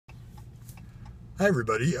Hi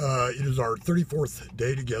everybody, it is our 34th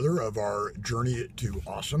day together of our journey to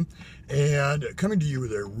awesome, and coming to you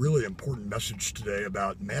with a really important message today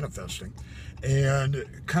about manifesting and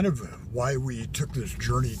kind of why we took this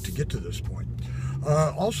journey to get to this point.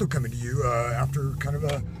 Also coming to you after kind of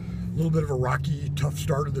a little bit of a rocky, tough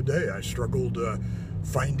start of the day. I struggled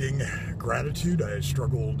finding gratitude. I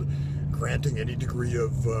struggled granting any degree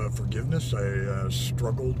of forgiveness. I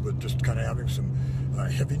struggled with just kind of having some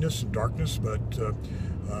heaviness and darkness, but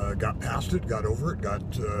got past it, got over it, got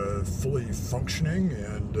fully functioning,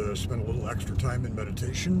 and spent a little extra time in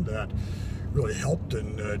meditation that really helped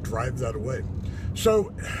and drive that away.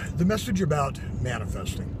 So the message about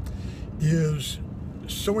manifesting is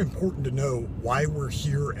so important to know why we're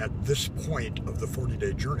here at this point of the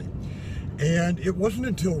 40-day journey. And it wasn't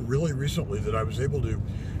until really recently that I was able to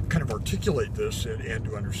kind of articulate this and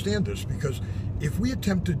to understand this, because if we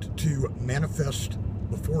attempted to manifest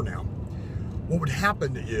before now, what would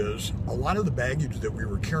happen is a lot of the baggage that we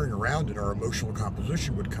were carrying around in our emotional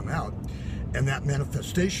composition would come out, and that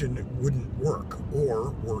manifestation wouldn't work, or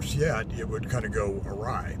worse yet, it would kind of go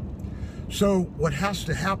awry. So what has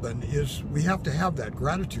to happen is we have to have that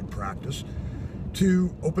gratitude practice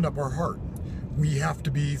to open up our heart. We have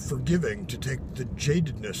to be forgiving to take the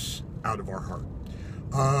jadedness out of our heart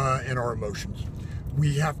and our emotions.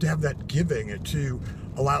 We have to have that giving to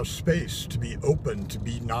allow space to be open, to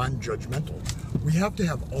be non-judgmental. We have to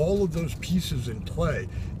have all of those pieces in play.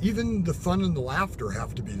 Even the fun and the laughter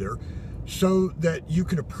have to be there so that you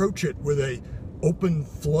can approach it with a open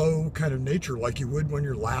flow kind of nature like you would when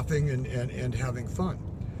you're laughing and having fun.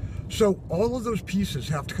 So all of those pieces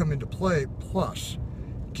have to come into play, plus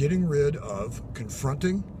getting rid of,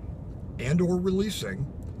 confronting, and or releasing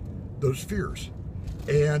those fears.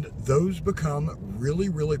 And those become really,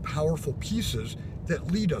 really powerful pieces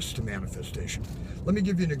that lead us to manifestation. Let me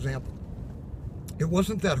give you an example. It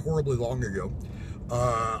wasn't that horribly long ago.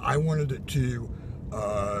 I wanted to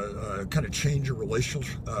kind of change a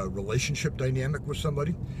relationship dynamic with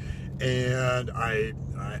somebody. And I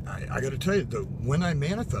got to tell you that when I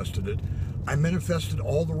manifested it, I manifested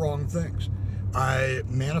all the wrong things. I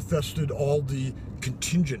manifested all the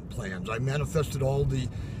contingent plans. I manifested all the,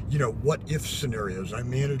 what if scenarios. I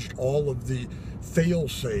managed all of the fail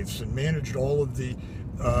safes and managed all of the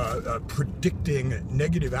predicting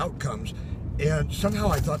negative outcomes. And somehow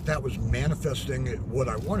I thought that was manifesting what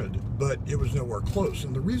I wanted, but it was nowhere close.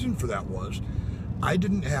 And the reason for that was I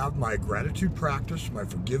didn't have my gratitude practice, my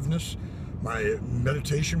forgiveness, my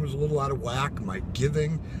meditation was a little out of whack, my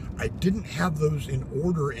giving. I didn't have those in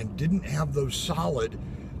order and didn't have those solid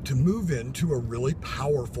to move into a really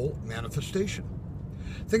powerful manifestation.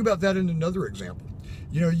 Think about that in another example.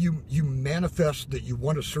 You manifest that you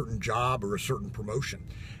want a certain job or a certain promotion,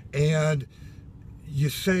 and you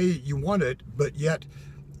say you want it, but yet,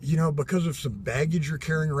 because of some baggage you're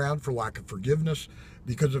carrying around for lack of forgiveness,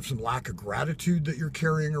 because of some lack of gratitude that you're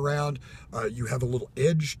carrying around, you have a little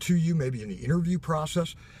edge to you, maybe in the interview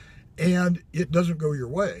process, and it doesn't go your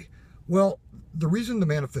way. Well, the reason the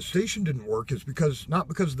manifestation didn't work is not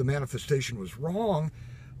because the manifestation was wrong,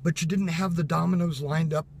 but you didn't have the dominoes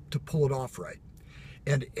lined up to pull it off right.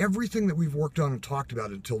 And everything that we've worked on and talked about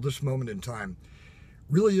until this moment in time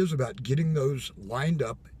really is about getting those lined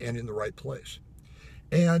up and in the right place.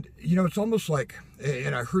 And, it's almost like,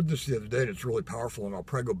 and I heard this the other day, and it's really powerful, and I'll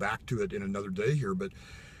probably go back to it in another day here, but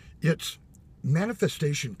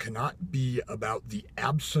manifestation cannot be about the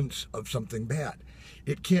absence of something bad.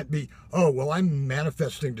 It can't be, oh, well, I'm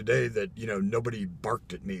manifesting today that, nobody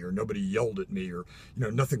barked at me or nobody yelled at me or,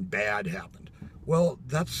 nothing bad happened. Well,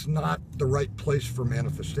 that's not the right place for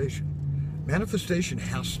manifestation. Manifestation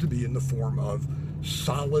has to be in the form of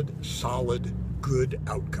solid, good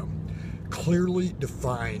outcome. Clearly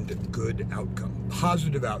defined good outcome,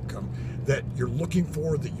 positive outcome that you're looking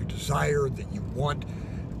for, that you desire, that you want.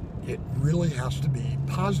 It really has to be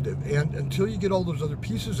positive. And until you get all those other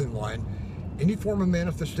pieces in line, any form of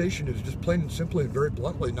manifestation is just plain and simply and very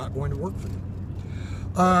bluntly not going to work for you.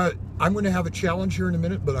 I'm going to have a challenge here in a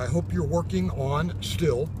minute, but I hope you're working on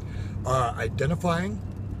still identifying,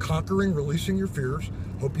 conquering, releasing your fears.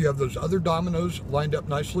 Hope you have those other dominoes lined up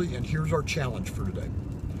nicely. And here's our challenge for today.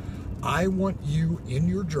 I want you in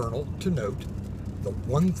your journal to note the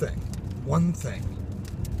one thing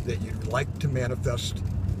that you'd like to manifest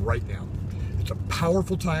right now. It's a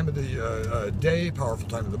powerful time of the day, powerful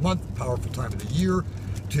time of the month, powerful time of the year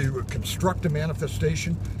to construct a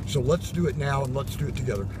manifestation. So let's do it now and let's do it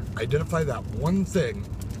together. Identify that one thing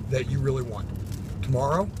that you really want.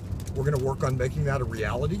 Tomorrow, we're going to work on making that a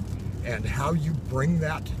reality and how you bring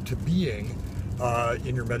that to being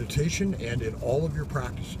in your meditation and in all of your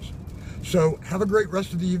practices. So have a great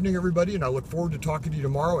rest of the evening, everybody, and I look forward to talking to you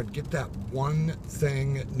tomorrow and get that one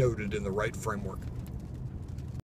thing noted in the right framework.